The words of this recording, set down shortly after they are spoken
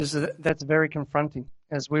That's very confronting.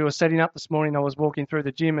 As we were setting up this morning, I was walking through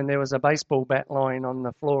the gym and there was a baseball bat lying on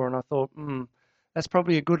the floor, and I thought, that's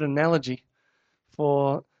probably a good analogy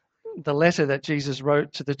for the letter that Jesus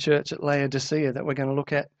wrote to the church at Laodicea that we're going to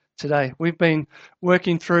look at today. We've been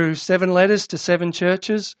working through 7 letters to 7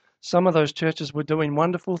 churches. Some of those churches were doing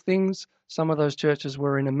wonderful things. Some of those churches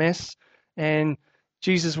were in a mess. And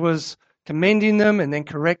Jesus was commending them and then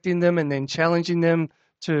correcting them and then challenging them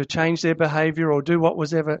to change their behavior or do what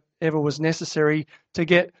was ever was necessary to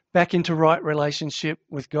get back into right relationship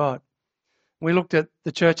with God. We looked at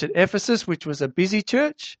the church at Ephesus, which was a busy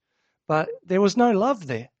church, but there was no love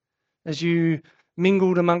there. As you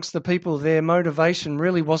mingled amongst the people, their motivation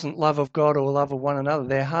really wasn't love of God or love of one another.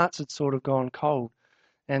 Their hearts had sort of gone cold,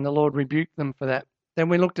 and the Lord rebuked them for that. Then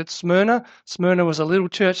we looked at Smyrna. Smyrna was a little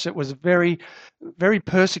church that was very, very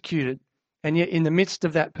persecuted. And yet in the midst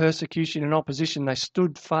of that persecution and opposition, they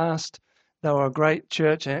stood fast. They were a great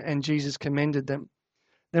church, and Jesus commended them.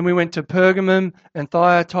 Then we went to Pergamum and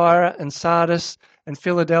Thyatira and Sardis and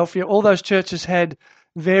Philadelphia. All those churches had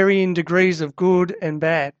varying degrees of good and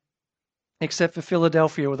bad, except for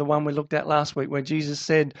Philadelphia, or the one we looked at last week, where Jesus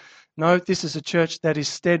said, no, this is a church that is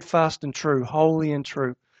steadfast and true, holy and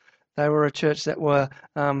true. They were a church that were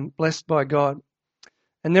blessed by God.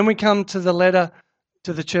 And then we come to the letter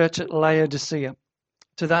to the church at Laodicea.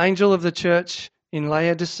 To the angel of the church in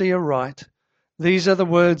Laodicea write, these are the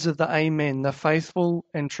words of the Amen, the faithful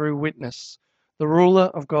and true witness, the ruler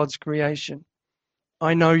of God's creation.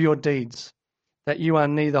 I know your deeds, that you are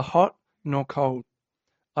neither hot nor cold.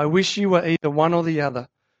 I wish you were either one or the other.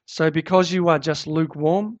 So because you are just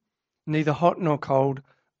lukewarm, neither hot nor cold,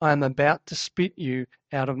 I am about to spit you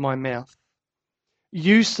out of my mouth.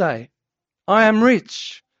 You say, I am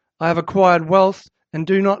rich, I have acquired wealth, and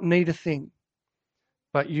do not need a thing.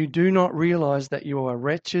 But you do not realize that you are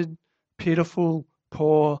wretched, pitiful,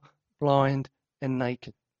 poor, blind, and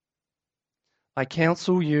naked. I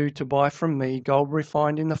counsel you to buy from me gold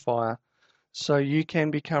refined in the fire, so you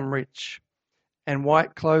can become rich, and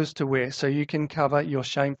white clothes to wear, so you can cover your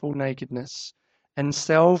shameful nakedness, and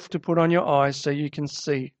salve to put on your eyes, so you can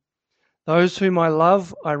see. Those whom I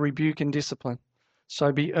love, I rebuke and discipline.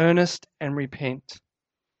 So be earnest and repent.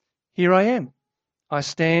 Here I am. I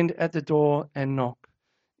stand at the door and knock.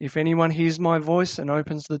 If anyone hears my voice and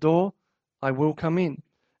opens the door, I will come in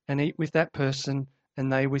and eat with that person and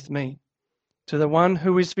they with me. To the one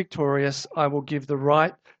who is victorious, I will give the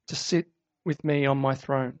right to sit with me on my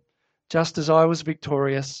throne, just as I was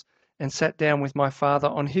victorious and sat down with my Father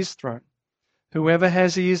on his throne. Whoever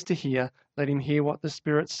has ears to hear, let him hear what the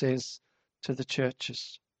Spirit says to the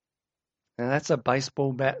churches. Now that's a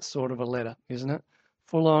baseball bat sort of a letter, isn't it?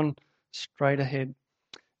 Full on, straight ahead.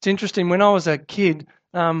 It's interesting, when I was a kid,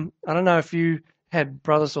 I don't know if you had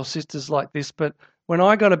brothers or sisters like this, but when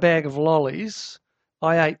I got a bag of lollies,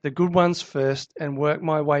 I ate the good ones first and worked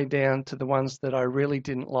my way down to the ones that I really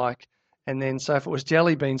didn't like. And then, so if it was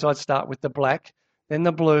jelly beans, I'd start with the black, then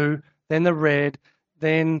the blue, then the red,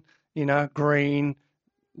 then, green.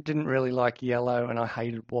 Didn't really like yellow, and I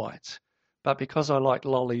hated white. But because I liked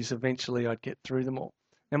lollies, eventually I'd get through them all.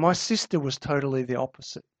 Now, my sister was totally the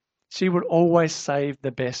opposite. She would always save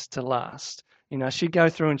the best to last. She'd go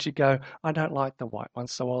through and she'd go, I don't like the white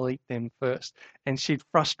ones, so I'll eat them first. And she'd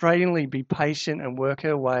frustratingly be patient and work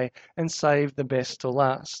her way and save the best to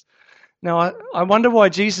last. Now, I wonder why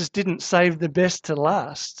Jesus didn't save the best to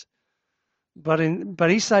last, but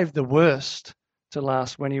he saved the worst to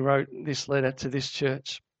last when he wrote this letter to this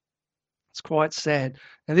church. It's quite sad.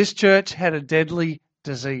 Now, this church had a deadly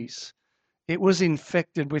disease. It was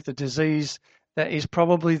infected with a disease that is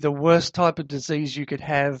probably the worst type of disease you could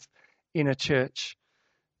have in a church,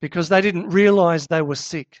 because they didn't realize they were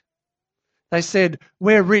sick. They said,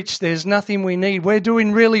 we're rich, there's nothing we need, we're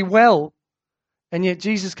doing really well. And yet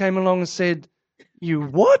Jesus came along and said, you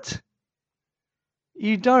what?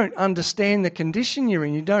 You don't understand the condition you're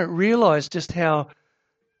in. You don't realize just how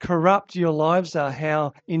corrupt your lives are,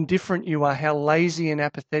 how indifferent you are, how lazy and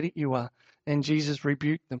apathetic you are. And Jesus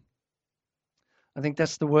rebuked them. I think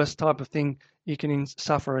that's the worst type of thing you can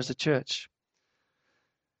suffer as a church.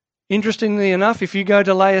 Interestingly enough, if you go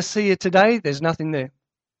to Laodicea today, there's nothing there.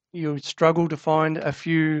 You would struggle to find a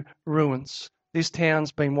few ruins. This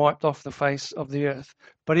town's been wiped off the face of the earth.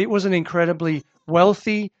 But it was an incredibly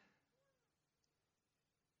wealthy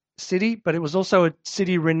city, but it was also a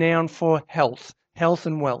city renowned for health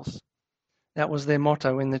and wealth. That was their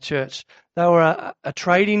motto in the church. They were a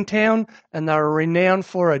trading town, and they were renowned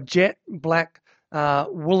for a jet black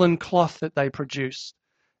woolen cloth that they produced.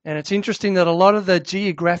 And it's interesting that a lot of the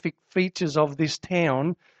geographic features of this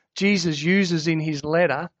town, Jesus uses in his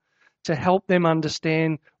letter to help them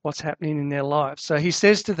understand what's happening in their lives. So he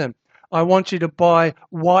says to them, I want you to buy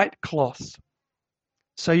white cloth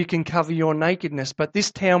so you can cover your nakedness. But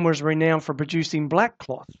this town was renowned for producing black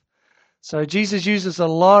cloth. So Jesus uses a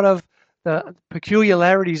lot of the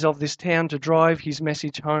peculiarities of this town to drive his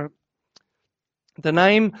message home. The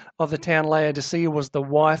name of the town Laodicea was the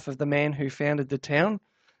wife of the man who founded the town.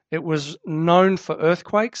 It was known for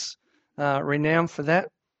earthquakes, renowned for that.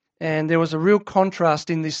 And there was a real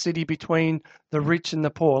contrast in this city between the rich and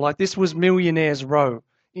the poor. Like, this was Millionaires' Row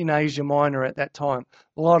in Asia Minor at that time.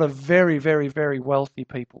 A lot of very, very, very wealthy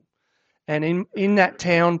people. And in that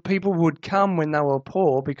town, people would come when they were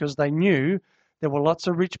poor because they knew there were lots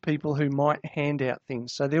of rich people who might hand out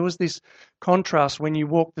things. So there was this contrast. When you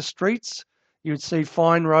walk the streets, you would see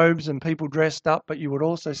fine robes and people dressed up, but you would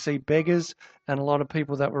also see beggars and a lot of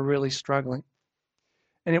people that were really struggling.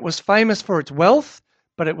 And it was famous for its wealth,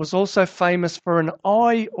 but it was also famous for an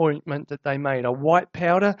eye ointment that they made, a white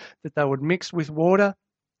powder that they would mix with water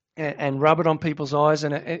and rub it on people's eyes.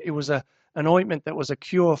 And it was an ointment that was a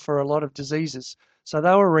cure for a lot of diseases. So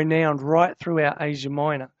they were renowned right throughout Asia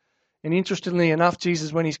Minor. And interestingly enough,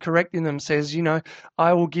 Jesus, when he's correcting them, says,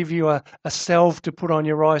 I will give you a salve to put on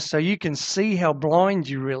your eyes so you can see how blind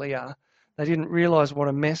you really are. They didn't realize what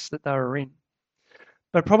a mess that they were in.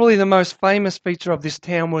 But probably the most famous feature of this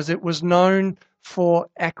town was it was known for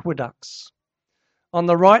aqueducts. On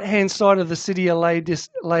the right-hand side of the city of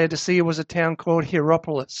Laodicea was a town called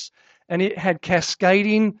Hierapolis, and it had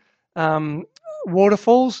cascading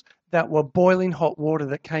waterfalls that were boiling hot water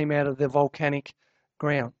that came out of the volcanic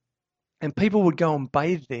ground. And people would go and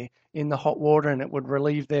bathe there in the hot water, and it would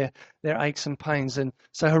relieve their aches and pains. And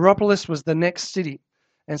so Hierapolis was the next city.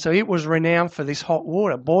 And so it was renowned for this hot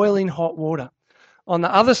water, boiling hot water. On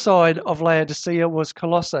the other side of Laodicea was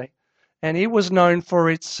Colossae, and it was known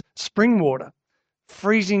for its spring water,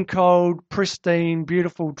 freezing cold, pristine,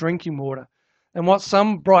 beautiful drinking water. And what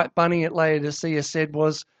some bright bunny at Laodicea said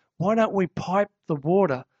was, why don't we pipe the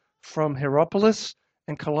water from Hierapolis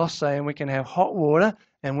and Colossae, and we can have hot water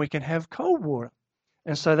and we can have cold water.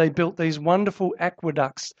 And so they built these wonderful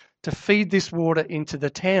aqueducts to feed this water into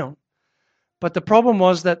the town. But the problem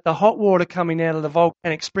was that the hot water coming out of the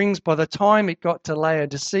volcanic springs, by the time it got to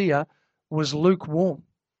Laodicea, was lukewarm.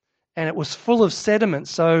 And it was full of sediment,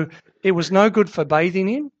 so it was no good for bathing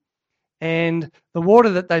in. And the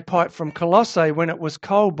water that they piped from Colossae, when it was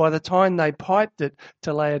cold, by the time they piped it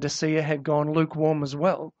to Laodicea, had gone lukewarm as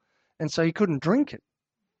well. And so you couldn't drink it.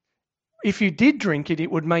 If you did drink it,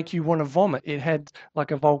 it would make you want to vomit. It had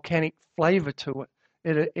like a volcanic flavor to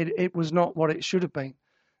it. It was not what it should have been.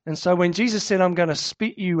 And so when Jesus said, I'm going to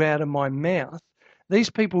spit you out of my mouth,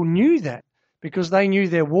 these people knew that because they knew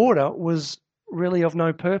their water was really of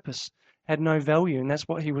no purpose, had no value. And that's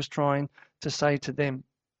what he was trying to say to them.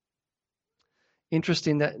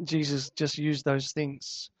 Interesting that Jesus just used those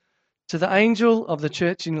things. To the angel of the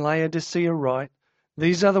church in Laodicea write,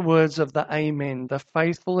 these are the words of the Amen, the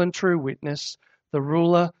faithful and true witness, the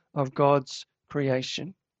ruler of God's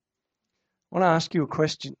creation. I want to ask you a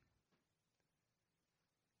question.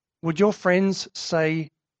 Would your friends say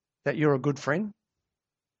that you're a good friend?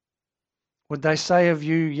 Would they say of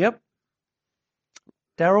you, yep,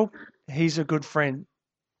 Daryl, he's a good friend.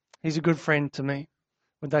 He's a good friend to me.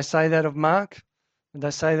 Would they say that of Mark? Would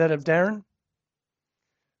they say that of Darren?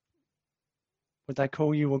 Would they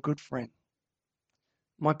call you a good friend?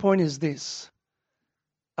 My point is this.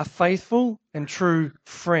 A faithful and true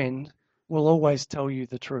friend will always tell you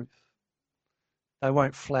the truth. They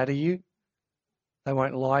won't flatter you. They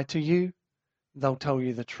won't lie to you. They'll tell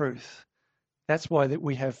you the truth. That's why that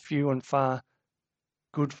we have few and far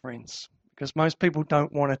good friends. Because most people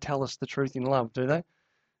don't want to tell us the truth in love, do they?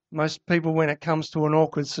 Most people, when it comes to an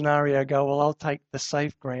awkward scenario, go, well, I'll take the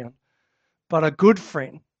safe ground. But a good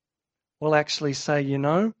friend will actually say,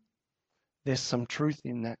 there's some truth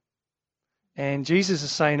in that. And Jesus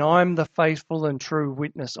is saying, I'm the faithful and true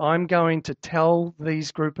witness. I'm going to tell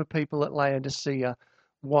these group of people at Laodicea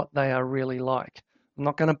what they are really like. I'm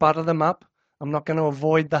not going to butter them up. I'm not going to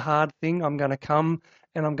avoid the hard thing. I'm going to come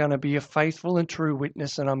and I'm going to be a faithful and true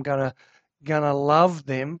witness, and I'm going to love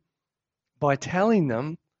them by telling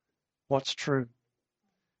them what's true.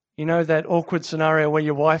 You know that awkward scenario where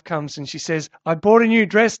your wife comes and she says, I bought a new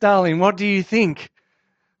dress, darling. What do you think?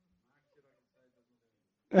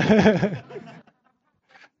 But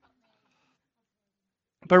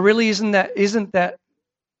really, isn't that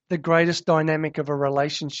the greatest dynamic of a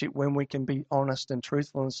relationship, when we can be honest and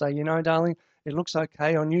truthful and say, darling, it looks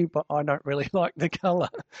okay on you, but I don't really like the colour.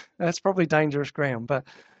 That's probably dangerous ground, but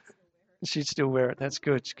she'd still wear it. That's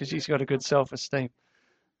good because she's got a good self-esteem.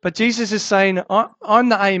 But Jesus is saying, I'm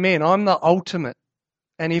the Amen. I'm the ultimate.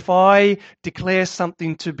 And if I declare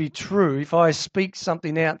something to be true, if I speak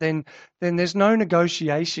something out, then there's no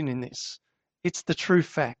negotiation in this. It's the true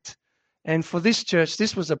fact. And for this church,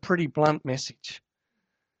 this was a pretty blunt message.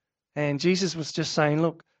 And Jesus was just saying,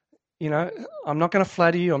 look, I'm not going to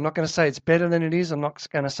flatter you. I'm not going to say it's better than it is. I'm not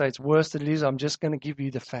going to say it's worse than it is. I'm just going to give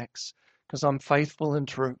you the facts because I'm faithful and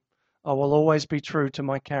true. I will always be true to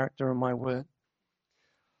my character and my word.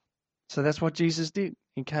 So that's what Jesus did.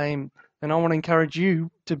 He came, and I want to encourage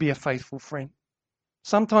you to be a faithful friend.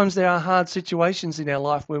 Sometimes there are hard situations in our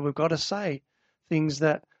life where we've got to say things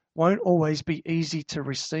that won't always be easy to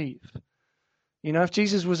receive. If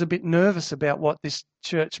Jesus was a bit nervous about what this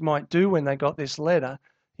church might do when they got this letter,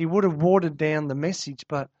 he would have watered down the message,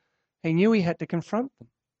 but he knew he had to confront them.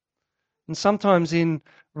 And sometimes in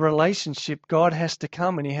relationship, God has to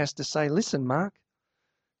come and he has to say, listen, Mark,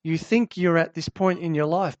 you think you're at this point in your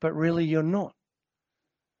life, but really you're not.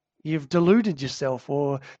 You've deluded yourself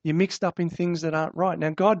or you're mixed up in things that aren't right. Now,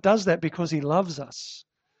 God does that because he loves us.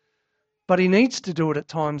 But he needs to do it at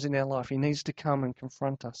times in our life. He needs to come and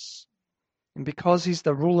confront us. And because he's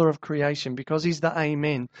the ruler of creation, because he's the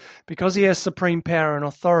Amen, because he has supreme power and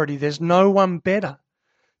authority, there's no one better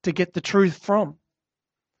to get the truth from.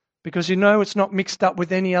 Because it's not mixed up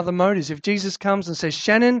with any other motives. If Jesus comes and says,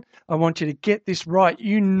 Shannon, I want you to get this right,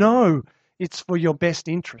 it's for your best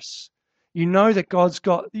interests. You know that God's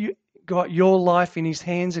got your life in his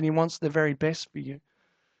hands and he wants the very best for you.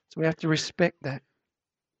 So we have to respect that.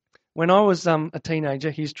 When I was a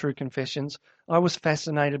teenager, here's true confessions, I was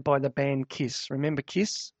fascinated by the band Kiss. Remember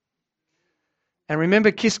Kiss? And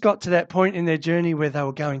remember Kiss got to that point in their journey where they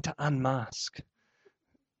were going to unmask.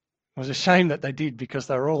 It was a shame that they did because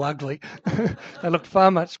they were all ugly. They looked far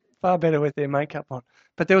better with their makeup on.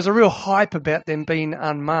 But there was a real hype about them being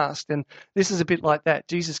unmasked. And this is a bit like that.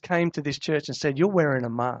 Jesus came to this church and said, you're wearing a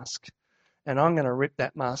mask. And I'm going to rip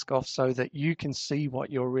that mask off so that you can see what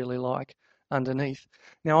you're really like underneath.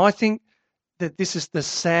 Now, I think that this is the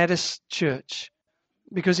saddest church.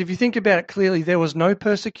 Because if you think about it clearly, there was no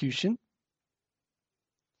persecution.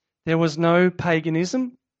 There was no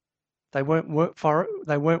paganism. They weren't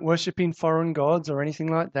worshipping foreign gods or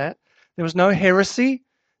anything like that. There was no heresy.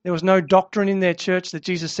 There was no doctrine in their church that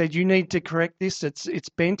Jesus said, you need to correct this. It's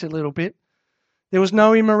bent a little bit. There was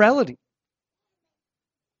no immorality.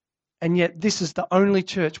 And yet this is the only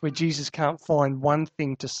church where Jesus can't find one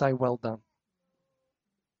thing to say, well done.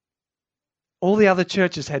 All the other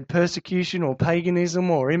churches had persecution or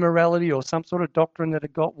paganism or immorality or some sort of doctrine that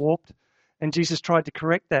had got warped. And Jesus tried to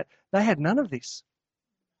correct that. They had none of this.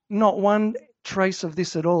 Not one trace of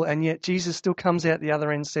this at all. And yet Jesus still comes out the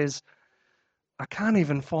other end and says, I can't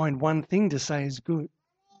even find one thing to say is good.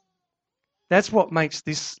 That's what makes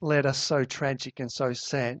this letter so tragic and so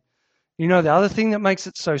sad. The other thing that makes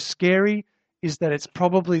it so scary is that it's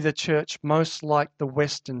probably the church most like the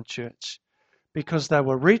Western church because they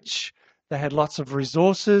were rich, they had lots of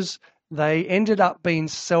resources, they ended up being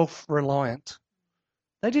self-reliant.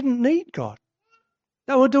 They didn't need God.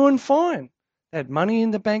 They were doing fine. They had money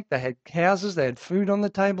in the bank, they had houses, they had food on the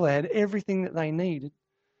table, they had everything that they needed.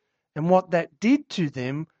 And what that did to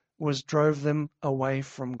them was drove them away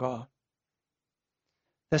from God.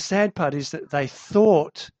 The sad part is that they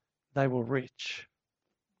thought they were rich.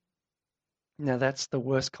 Now that's the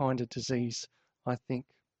worst kind of disease, I think.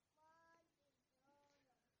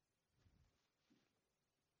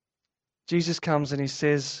 Jesus comes and he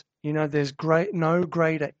says, there's no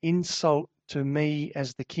greater insult to me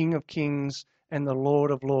as the King of Kings and the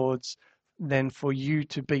Lord of Lords than for you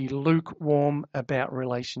to be lukewarm about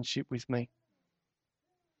relationship with me.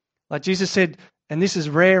 Like Jesus said, and this is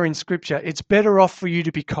rare in Scripture, it's better off for you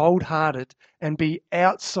to be cold-hearted and be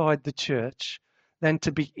outside the church than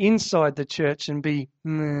to be inside the church and be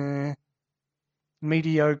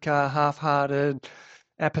mediocre, half-hearted,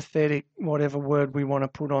 apathetic, whatever word we want to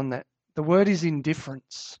put on that. The word is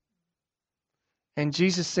indifference. And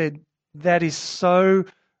Jesus said, that is so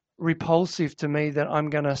repulsive to me that I'm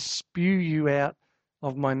going to spew you out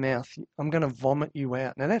of my mouth. I'm going to vomit you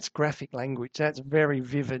out. Now that's graphic language. That's very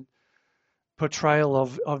vivid portrayal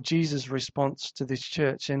of Jesus' response to this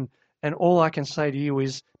church. And all I can say to you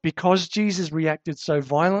is because Jesus reacted so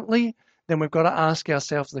violently, then we've got to ask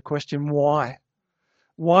ourselves the question, why?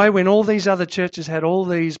 Why, when all these other churches had all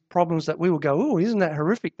these problems that we will go, oh, isn't that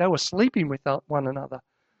horrific? They were sleeping with one another.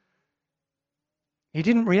 He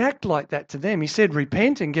didn't react like that to them. He said,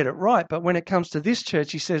 repent and get it right. But when it comes to this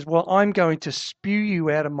church, he says, well, I'm going to spew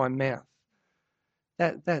you out of my mouth.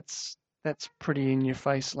 That's pretty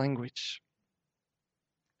in-your-face language.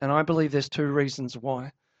 And I believe there's two reasons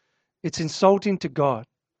why. It's insulting to God.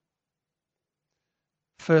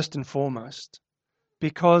 first and foremost.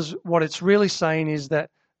 Because what it's really saying is that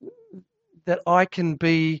I can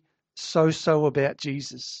be so about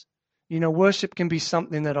Jesus. Worship can be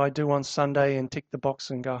something that I do on Sunday and tick the box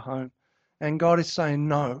and go home. And God is saying,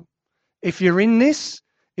 no. If you're in this,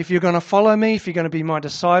 if you're going to follow me, if you're going to be my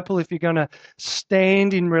disciple, if you're going to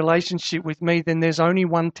stand in relationship with me, then there's only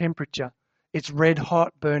one temperature. It's red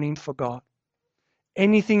hot burning for God.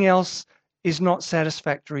 Anything else is not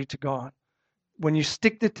satisfactory to God. When you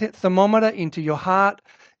stick the thermometer into your heart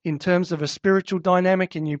in terms of a spiritual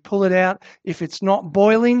dynamic and you pull it out, if it's not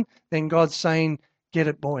boiling, then God's saying, get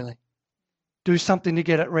it boiling. Do something to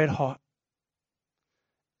get it red hot.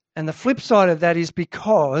 And the flip side of that is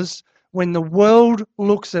because when the world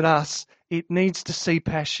looks at us, it needs to see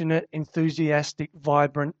passionate, enthusiastic,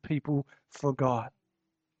 vibrant people for God.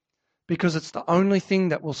 Because it's the only thing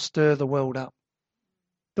that will stir the world up.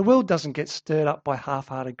 The world doesn't get stirred up by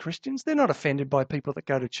half-hearted Christians. They're not offended by people that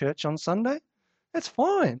go to church on Sunday. That's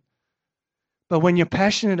fine. But when you're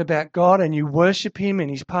passionate about God and you worship Him and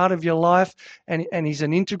He's part of your life and He's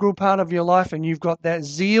an integral part of your life and you've got that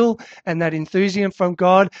zeal and that enthusiasm from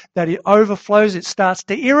God that it overflows, it starts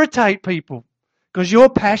to irritate people because you're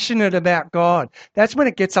passionate about God. That's when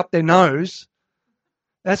it gets up their nose.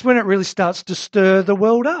 That's when it really starts to stir the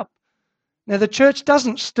world up. Now, the church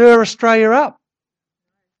doesn't stir Australia up.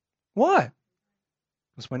 Why?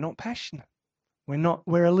 Because we're not passionate.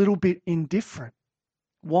 We're a little bit indifferent.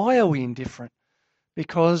 Why are we indifferent?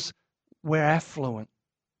 Because we're affluent.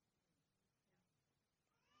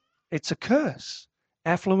 It's a curse.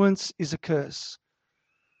 Affluence is a curse.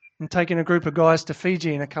 I'm taking a group of guys to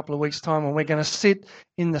Fiji in a couple of weeks' time and we're going to sit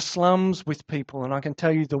in the slums with people. And I can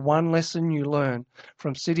tell you the one lesson you learn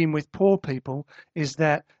from sitting with poor people is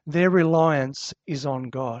that their reliance is on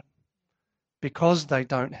God. Because they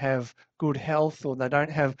don't have good health or they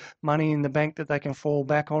don't have money in the bank that they can fall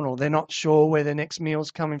back on or they're not sure where their next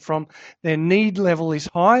meal's coming from, their need level is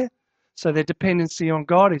high, so their dependency on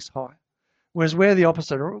God is high. Whereas we're the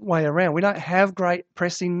opposite way around. We don't have great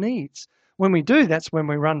pressing needs. When we do, that's when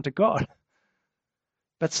we run to God.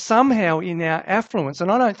 But somehow in our affluence,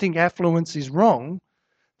 and I don't think affluence is wrong,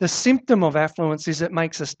 the symptom of affluence is it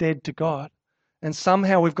makes us dead to God. And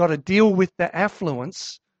somehow we've got to deal with the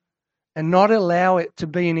affluence and not allow it to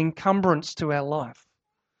be an encumbrance to our life.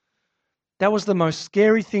 That was the most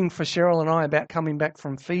scary thing for Cheryl and I about coming back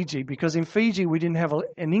from Fiji, because in Fiji we didn't have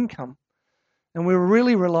an income. And we were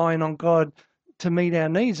really relying on God to meet our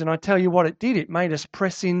needs. And I tell you what it did, it made us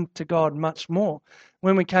press into God much more.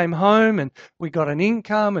 When we came home and we got an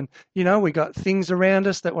income and, we got things around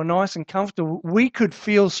us that were nice and comfortable, we could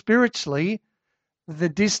feel spiritually the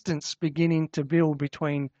distance beginning to build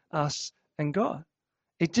between us and God.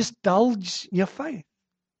 It just dulls your faith.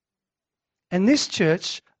 And this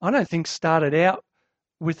church, I don't think started out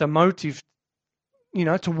with a motive,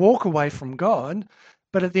 to walk away from God.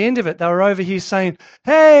 But at the end of it, they were over here saying,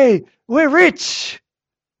 hey, we're rich.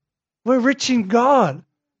 We're rich in God.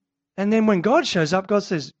 And then when God shows up, God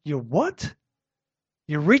says, you're what?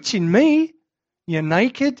 You're rich in me. You're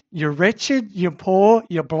naked. You're wretched. You're poor.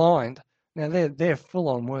 You're blind. Now, they're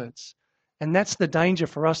full-on words. And that's the danger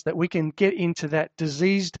for us, that we can get into that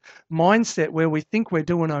diseased mindset where we think we're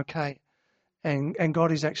doing okay. And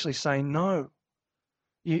God is actually saying, no,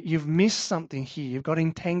 you've missed something here. You've got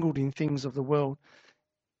entangled in things of the world.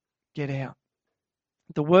 Get out.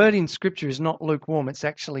 The word in Scripture is not lukewarm. It's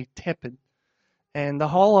actually tepid. And the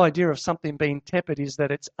whole idea of something being tepid is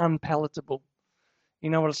that it's unpalatable. You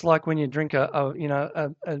know what it's like when you drink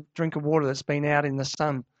a drink of water that's been out in the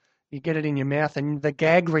sun. You get it in your mouth and the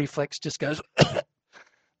gag reflex just goes,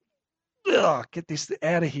 get this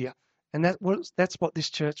out of here. And that's what this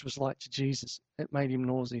church was like to Jesus. It made him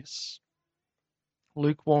nauseous.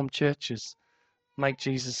 Lukewarm churches make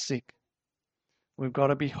Jesus sick. We've got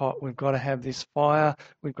to be hot. We've got to have this fire.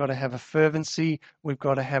 We've got to have a fervency. We've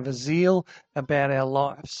got to have a zeal about our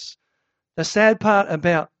lives. The sad part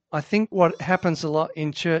about, I think what happens a lot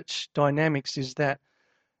in church dynamics is that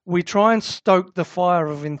we try and stoke the fire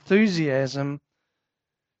of enthusiasm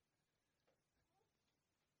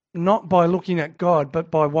not by looking at God,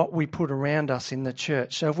 but by what we put around us in the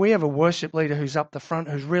church. So if we have a worship leader who's up the front,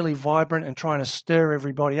 who's really vibrant and trying to stir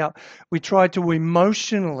everybody up, we try to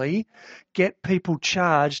emotionally get people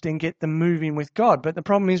charged and get them moving with God. But the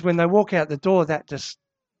problem is when they walk out the door, that just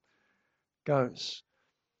goes.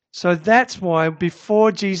 So that's why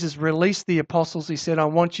before Jesus released the apostles, he said, I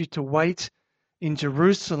want you to wait in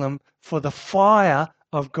Jerusalem for the fire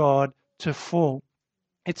of God to fall.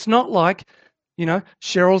 It's not like,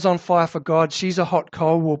 Cheryl's on fire for God. She's a hot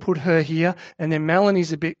coal. We'll put her here. And then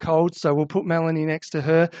Melanie's a bit cold, so we'll put Melanie next to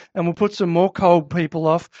her. And we'll put some more cold people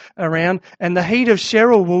off around. And the heat of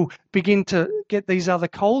Cheryl will begin to get these other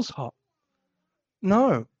coals hot.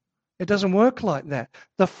 No, it doesn't work like that.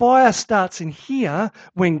 The fire starts in here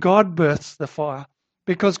when God births the fire.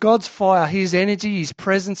 Because God's fire, His energy, His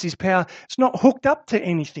presence, His power, it's not hooked up to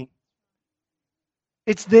anything.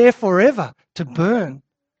 It's there forever to burn,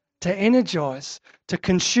 to energize, to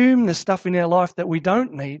consume the stuff in our life that we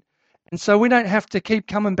don't need. And so we don't have to keep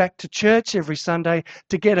coming back to church every Sunday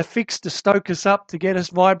to get a fix, to stoke us up, to get us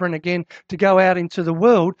vibrant again, to go out into the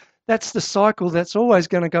world. That's the cycle that's always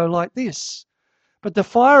going to go like this. But the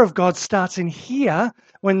fire of God starts in here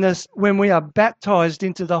when we are baptized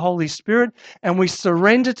into the Holy Spirit and we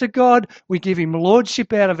surrender to God, we give Him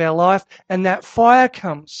lordship out of our life, and that fire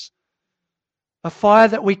comes. A fire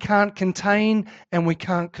that we can't contain and we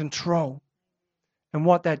can't control. And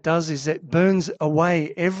what that does is it burns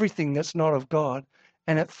away everything that's not of God,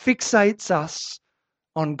 and it fixates us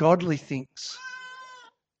on godly things.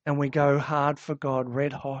 And we go hard for God,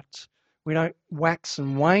 red hot. We don't wax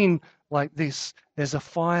and wane like this. There's a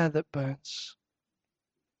fire that burns.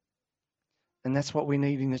 And that's what we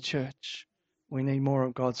need in the church. We need more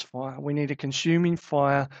of God's fire. We need a consuming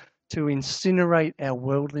fire to incinerate our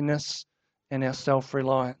worldliness and our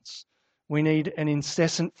self-reliance. We need an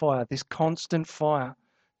incessant fire, this constant fire,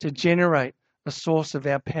 to generate a source of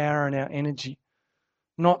our power and our energy,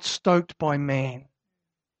 not stoked by man.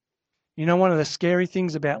 One of the scary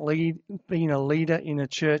things about being a leader in a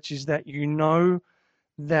church is that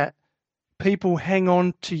that people hang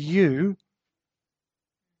on to you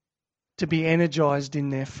to be energized in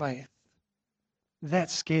their faith.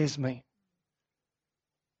 That scares me.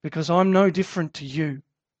 Because I'm no different to you.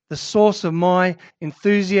 The source of my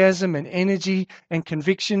enthusiasm and energy and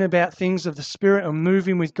conviction about things of the Spirit and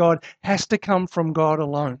moving with God has to come from God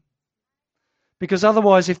alone. Because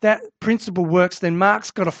otherwise, if that principle works, then Mark's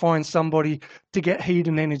got to find somebody to get heat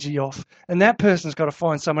and energy off. And that person's got to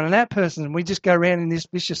find someone. And that person, and we just go around in this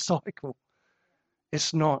vicious cycle.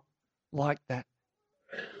 It's not like that.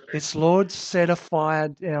 It's, Lord, set a fire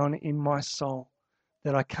down in my soul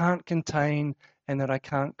that I can't contain and that I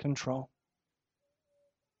can't control.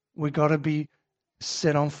 We've got to be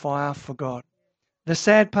set on fire for God. The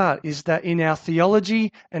sad part is that in our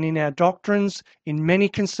theology and in our doctrines, in many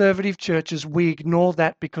conservative churches, we ignore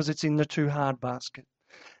that because it's in the too hard basket.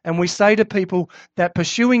 And we say to people that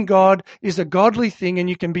pursuing God is a godly thing and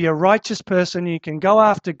you can be a righteous person, you can go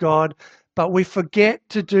after God, but we forget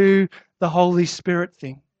to do the Holy Spirit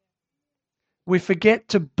thing. We forget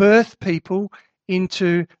to birth people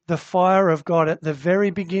into the fire of God at the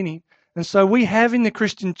very beginning. And so we have in the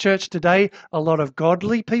Christian church today a lot of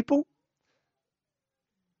godly people,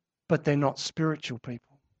 but they're not spiritual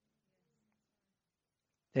people.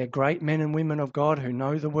 They're great men and women of God who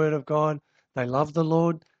know the Word of God. They love the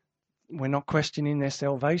Lord. We're not questioning their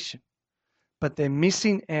salvation. But they're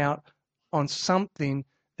missing out on something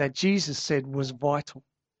that Jesus said was vital.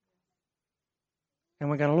 And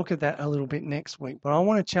we're going to look at that a little bit next week. But I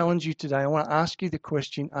want to challenge you today. I want to ask you the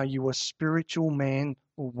question, are you a spiritual man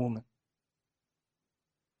or woman?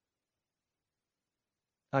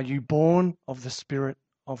 Are you born of the Spirit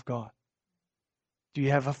of God? Do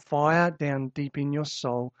you have a fire down deep in your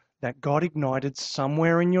soul that God ignited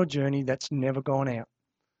somewhere in your journey that's never gone out?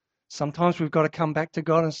 Sometimes we've got to come back to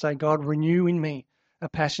God and say, God, renew in me a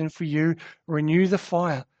passion for you. Renew the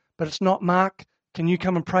fire. But it's not, Mark, can you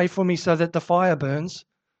come and pray for me so that the fire burns?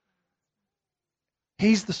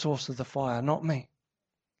 He's the source of the fire, not me.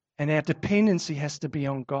 And our dependency has to be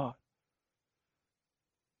on God.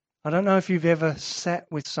 I don't know if you've ever sat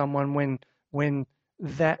with someone when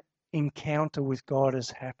that encounter with God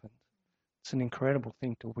has happened. It's an incredible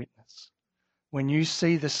thing to witness. When you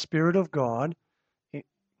see the Spirit of God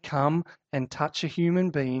come and touch a human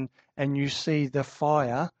being and you see the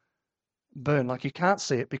fire burn. Like, you can't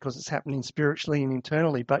see it because it's happening spiritually and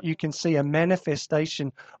internally, but you can see a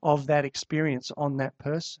manifestation of that experience on that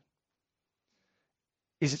person.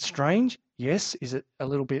 Is it strange? Yes. Is it a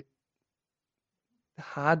little bit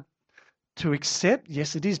hard to accept?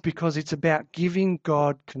 Yes, it is, because it's about giving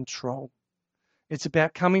God control. It's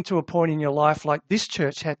about coming to a point in your life like this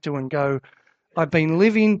church had to and go, I've been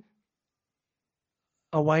living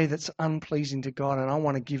a way that's unpleasing to God and I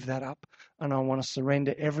want to give that up and I want to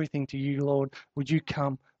surrender everything to you, Lord. Would you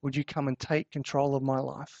come and take control of my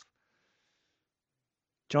life?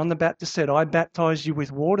 John the Baptist said, I baptize you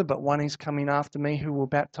with water, but one is coming after me who will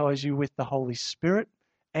baptize you with the Holy Spirit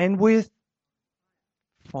and with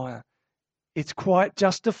fire. It's quite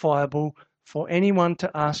justifiable for anyone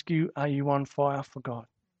to ask you, are you on fire for God?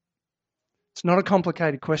 It's not a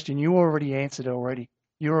complicated question. You already answered it already.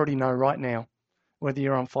 You already know right now whether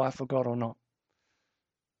you're on fire for God or not.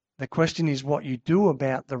 The question is what you do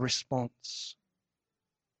about the response.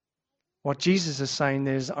 What Jesus is saying,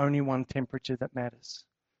 there's only one temperature that matters,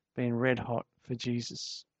 being red hot for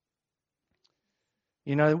Jesus.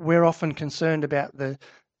 You know, we're often concerned about the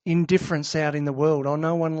indifference out in the world. Oh,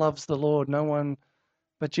 no one loves the Lord, no one.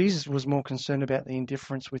 But Jesus was more concerned about the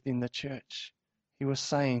indifference within the church. He was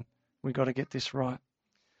saying, we've got to get this right.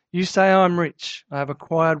 You say, I'm rich, I have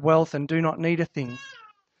acquired wealth and do not need a thing.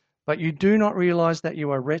 But you do not realize that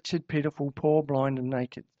you are wretched, pitiful, poor, blind, and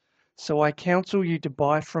naked. So I counsel you to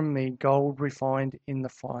buy from me gold refined in the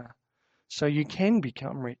fire, so you can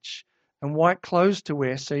become rich, and white clothes to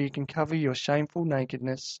wear, so you can cover your shameful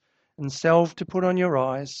nakedness, and salve to put on your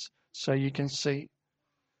eyes, so you can see.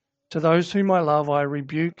 To those whom I love, I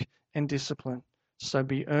rebuke and discipline, so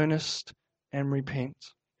be earnest and repent.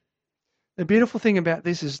 The beautiful thing about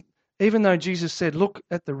this is, even though Jesus said, look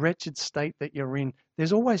at the wretched state that you're in,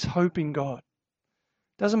 there's always hope in God.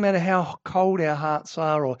 Doesn't matter how cold our hearts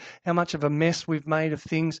are or how much of a mess we've made of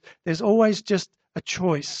things, there's always just a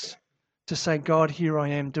choice to say, God, here I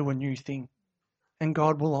am, do a new thing. And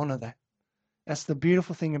God will honour that. That's the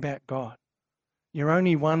beautiful thing about God. You're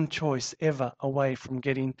only one choice ever away from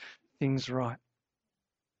getting things right.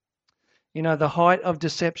 You know, the height of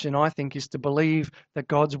deception, I think, is to believe that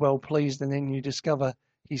God's well pleased and then you discover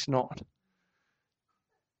He's not.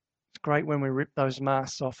 It's great when we rip those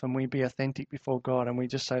masks off and we be authentic before God and we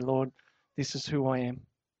just say, Lord, this is who I am.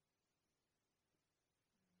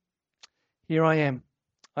 Here I am.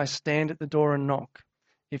 I stand at the door and knock.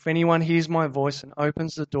 If anyone hears my voice and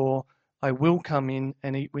opens the door, I will come in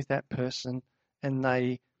and eat with that person and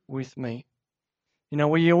they with me. You know,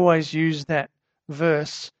 we always use that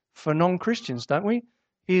verse for non-Christians, don't we?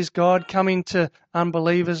 Here's God coming to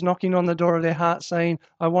unbelievers, knocking on the door of their heart saying,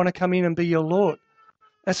 I want to come in and be your Lord.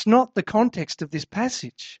 That's not the context of this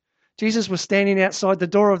passage. Jesus was standing outside the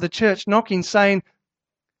door of the church knocking, saying,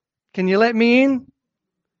 can you let me in?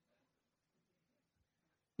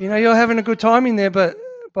 You know, you're having a good time in there, but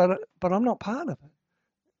I'm not part of it.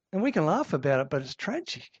 And we can laugh about it, but it's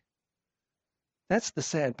tragic. That's the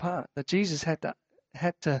sad part, that Jesus had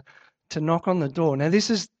to knock on the door. Now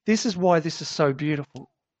this is why this is so beautiful.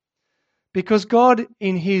 Because God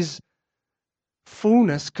in his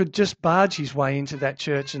fullness could just barge his way into that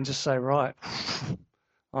church and just say, right,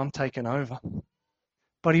 I'm taking over.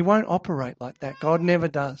 But he won't operate like that. God never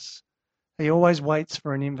does. He always waits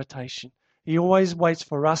for an invitation. He always waits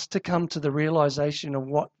for us to come to the realization of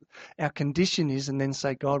what our condition is and then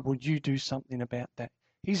say, God, would you do something about that?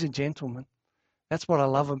 He's a gentleman. That's what I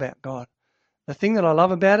love about God. The thing that I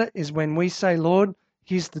love about it is when we say, Lord,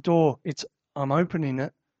 here's the door. I'm opening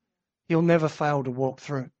it. He'll never fail to walk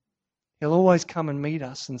through. He'll always come and meet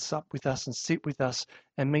us and sup with us and sit with us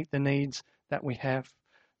and meet the needs that we have.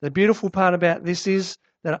 The beautiful part about this is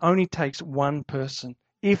that it only takes one person,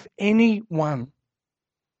 if anyone.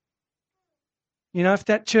 You know, if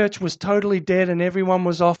that church was totally dead and everyone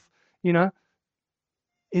was off, you know,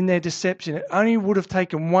 in their deception, it only would have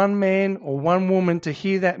taken one man or one woman to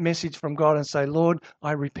hear that message from God and say, Lord,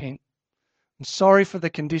 I repent. I'm sorry for the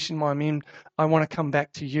condition I'm in. I want to come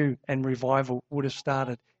back to you. And revival would have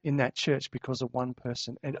started in that church because of one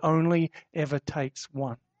person. It only ever takes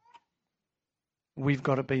one. We've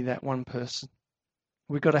got to be that one person.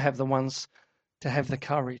 We've got to have the ones to have the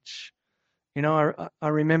courage. You know, I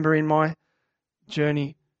remember in my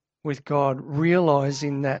journey with God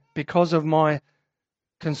realizing that because of my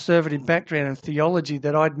conservative background and theology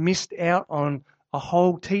that I'd missed out on a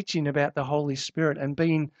whole teaching about the Holy Spirit and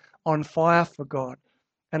being on fire for God.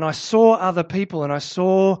 And I saw other people and I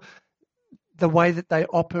saw the way that they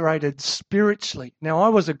operated spiritually. Now, I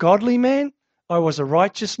was a godly man, I was a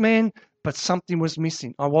righteous man, but something was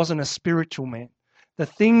missing. I wasn't a spiritual man. The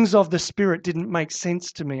things of the Spirit didn't make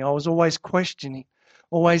sense to me. I was always questioning,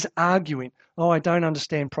 always arguing. Oh, I don't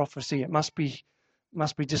understand prophecy. It must be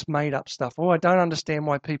just made up stuff. Oh, I don't understand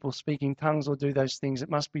why people speak in tongues or do those things. It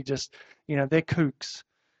must be just, you know, they're kooks.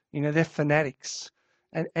 You know, they're fanatics.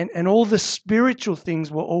 And all the spiritual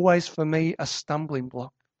things were always for me a stumbling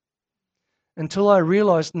block. Until I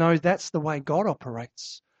realized, no, that's the way God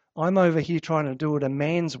operates. I'm over here trying to do it a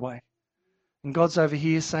man's way. And God's over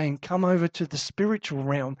here saying, come over to the spiritual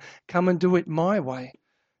realm. Come and do it my way.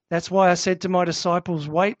 That's why I said to my disciples,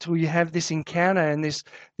 wait till you have this encounter and this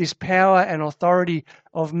power and authority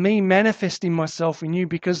of me manifesting myself in you,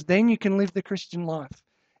 because then you can live the Christian life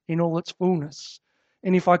in all its fullness.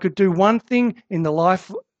 And if I could do one thing in the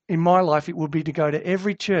life in my life, it would be to go to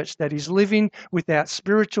every church that is living without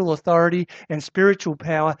spiritual authority and spiritual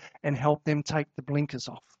power and help them take the blinkers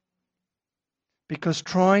off. Because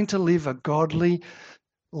trying to live a godly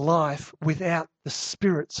life without the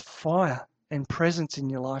Spirit's fire and presence in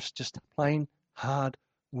your life is just plain hard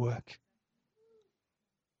work.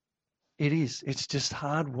 It is. It's just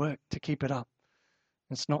hard work to keep it up.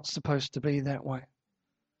 It's not supposed to be that way.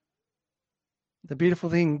 The beautiful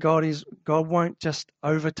thing, God won't just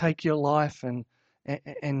overtake your life and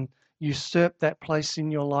usurp that place in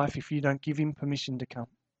your life if you don't give Him permission to come.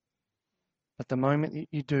 But the moment that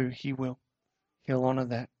you do, He will. He'll honor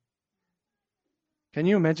that. Can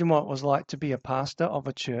you imagine what it was like to be a pastor of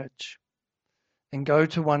a church and go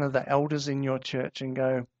to one of the elders in your church and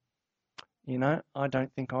go, I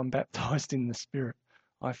don't think I'm baptized in the Spirit.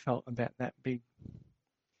 I felt about that big.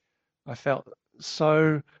 I felt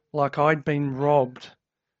so like I'd been robbed,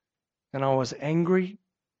 and I was angry,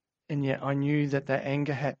 and yet I knew that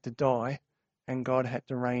anger had to die and God had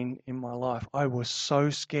to reign in my life. I was so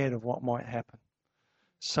scared of what might happen.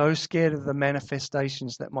 So scared of the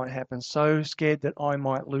manifestations that might happen. So scared that I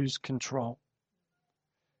might lose control.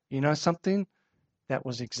 You know something? That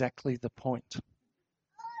was exactly the point.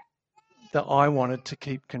 That I wanted to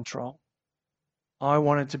keep control. I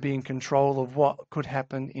wanted to be in control of what could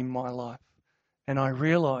happen in my life. And I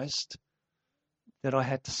realized that I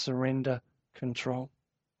had to surrender control.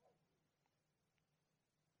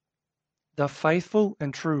 The faithful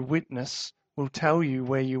and true witness will tell you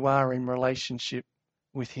where you are in relationship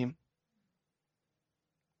with Him.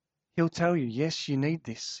 He'll tell you, yes, you need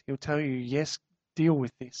this. He'll tell you, yes, deal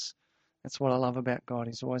with this. That's what I love about God.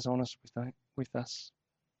 He's always honest with us.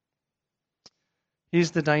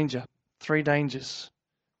 Here's the danger. 3 dangers.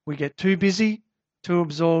 We get too busy, too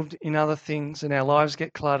absorbed in other things, and our lives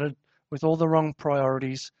get cluttered with all the wrong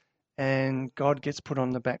priorities, and God gets put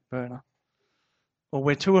on the back burner. Or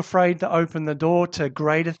we're too afraid to open the door to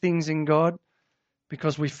greater things in God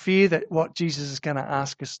because we fear that what Jesus is going to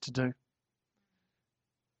ask us to do.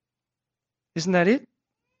 Isn't that it?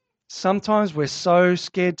 Sometimes we're so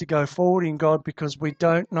scared to go forward in God because we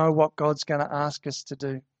don't know what God's going to ask us to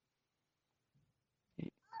do.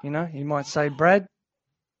 He might say, Brad,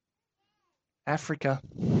 Africa,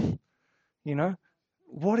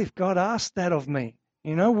 what if God asked that of me?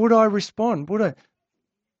 Would I respond? But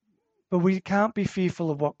we can't be fearful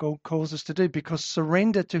of what God calls us to do, because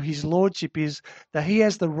surrender to His Lordship is that He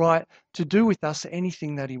has the right to do with us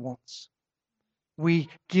anything that He wants. We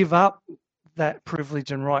give up that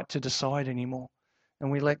privilege and right to decide anymore,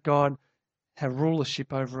 and we let God have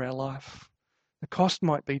rulership over our life. The cost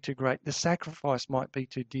might be too great. The sacrifice might be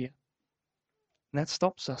too dear. And that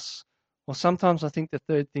stops us. Well, sometimes I think the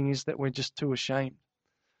third thing is that we're just too ashamed.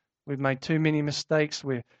 We've made too many mistakes.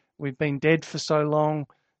 We've been dead for so long.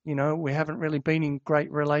 We haven't really been in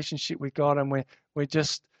great relationship with God, and we're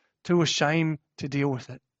just too ashamed to deal with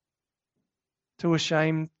it. Too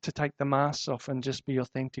ashamed to take the masks off and just be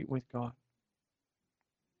authentic with God.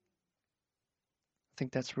 I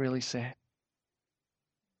think that's really sad.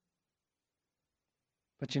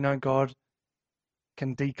 But God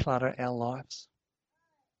can declutter our lives.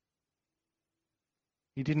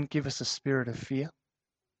 He didn't give us a spirit of fear.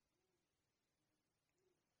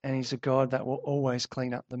 And He's a God that will always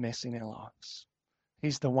clean up the mess in our lives.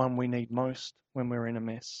 He's the one we need most when we're in a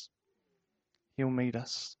mess. He'll meet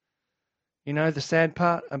us. The sad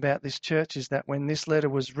part about this church is that when this letter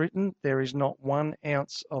was written, there is not 1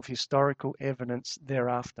 ounce of historical evidence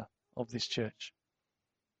thereafter of this church.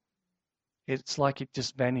 It's like it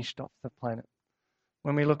just vanished off the planet.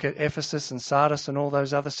 When we look at Ephesus and Sardis and all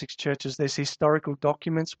those other 6 churches, there's historical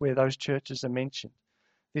documents where those churches are mentioned.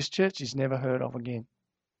 This church is never heard of again.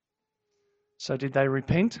 So did they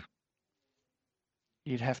repent?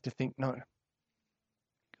 You'd have to think no,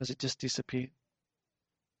 because it just disappeared.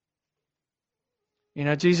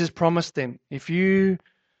 Jesus promised them, if you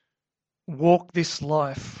walk this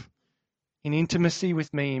life in intimacy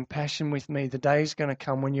with me, in passion with me, the day is going to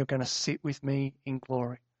come when you're going to sit with me in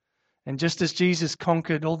glory. And just as Jesus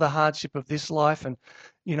conquered all the hardship of this life and,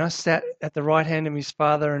 sat at the right hand of His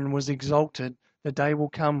Father and was exalted, the day will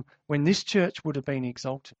come when this church would have been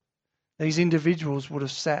exalted. These individuals would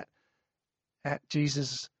have sat at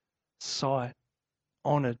Jesus' side,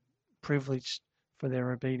 honored, privileged for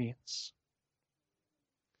their obedience.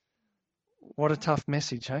 What a tough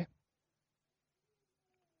message, hey?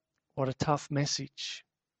 What a tough message.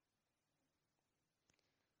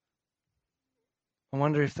 I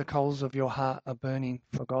wonder if the coals of your heart are burning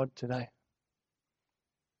for God today.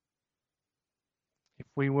 If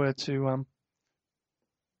we were to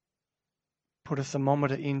put a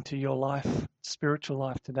thermometer into your life, spiritual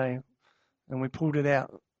life today, and we pulled it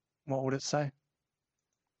out, what would it say?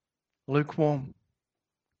 Lukewarm,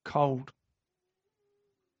 cold,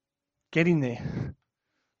 getting there,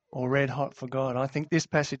 or red hot for God. I think this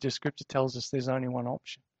passage of Scripture tells us there's only one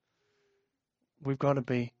option. We've got to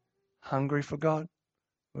be hungry for God.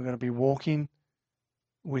 We've got to be walking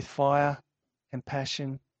with fire and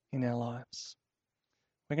passion in our lives.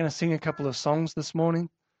 We're going to sing a couple of songs this morning.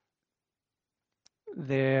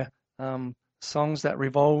 They're songs that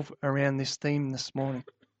revolve around this theme this morning.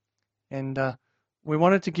 And we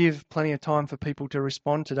wanted to give plenty of time for people to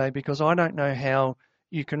respond today, because I don't know how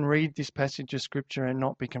you can read this passage of Scripture and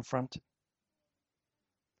not be confronted.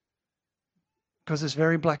 Because it's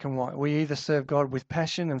very black and white. We either serve God with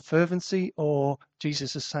passion and fervency, or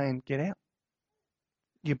Jesus is saying, get out.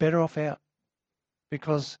 You're better off out,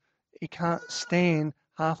 because He can't stand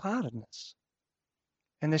half-heartedness.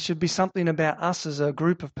 And there should be something about us as a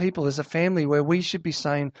group of people, as a family, where we should be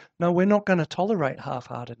saying, no, we're not going to tolerate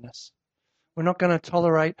half-heartedness. We're not going to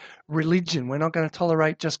tolerate religion. We're not going to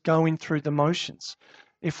tolerate just going through the motions.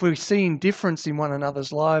 If we're seeing difference in one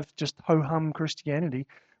another's lives, just ho-hum Christianity,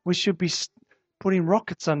 we should be putting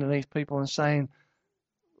rockets underneath people and saying,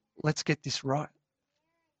 let's get this right.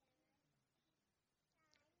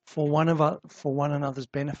 For one another's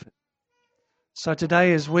benefit. So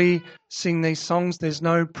today, as we sing these songs, there's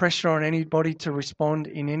no pressure on anybody to respond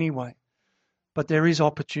in any way, but there is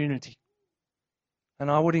opportunity. And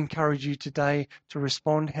I would encourage you today to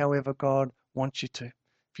respond however God wants you to.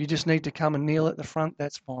 If you just need to come and kneel at the front,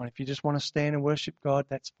 that's fine. If you just want to stand and worship God,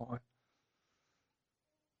 that's fine.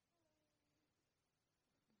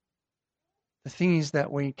 The thing is that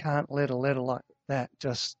we can't let a letter like that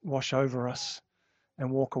just wash over us and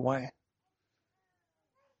walk away.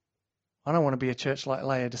 I don't want to be a church like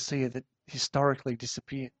Laodicea that historically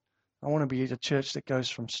disappeared. I want to be a church that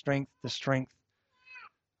goes from strength to strength.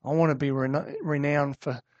 I want to be renowned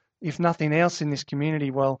for, if nothing else in this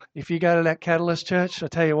community, well, if you go to that Catalyst church, I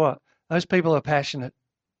tell you what, those people are passionate.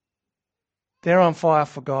 They're on fire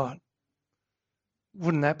for God.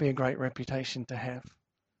 Wouldn't that be a great reputation to have?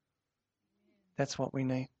 That's what we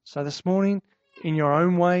need. So this morning, in your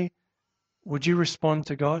own way, would you respond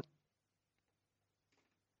to God?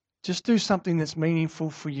 Just do something that's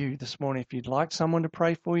meaningful for you this morning. If you'd like someone to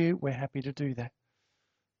pray for you, we're happy to do that.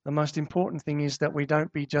 The most important thing is that we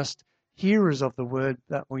don't be just hearers of the word,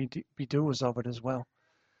 that we be doers of it as well.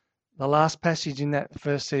 The last passage in that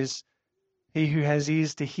verse says, he who has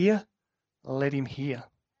ears to hear, let him hear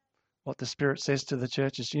what the Spirit says to the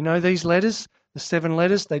churches. You know, these letters, the 7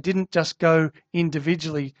 letters, they didn't just go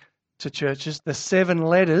individually to churches. The 7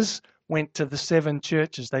 letters went to the 7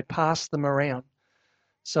 churches. They passed them around.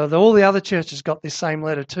 So all the other churches got this same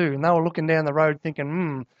letter too, and they were looking down the road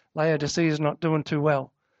thinking, Laodicea's not doing too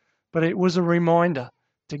well. But it was a reminder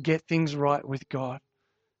to get things right with God.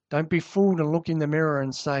 Don't be fooled and look in the mirror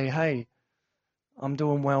and say, hey, I'm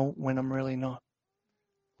doing well when I'm really not.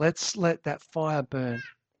 Let's let that fire burn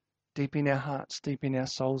deep in our hearts, deep in our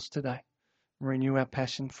souls today. Renew our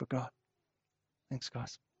passion for God. Thanks,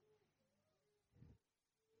 guys.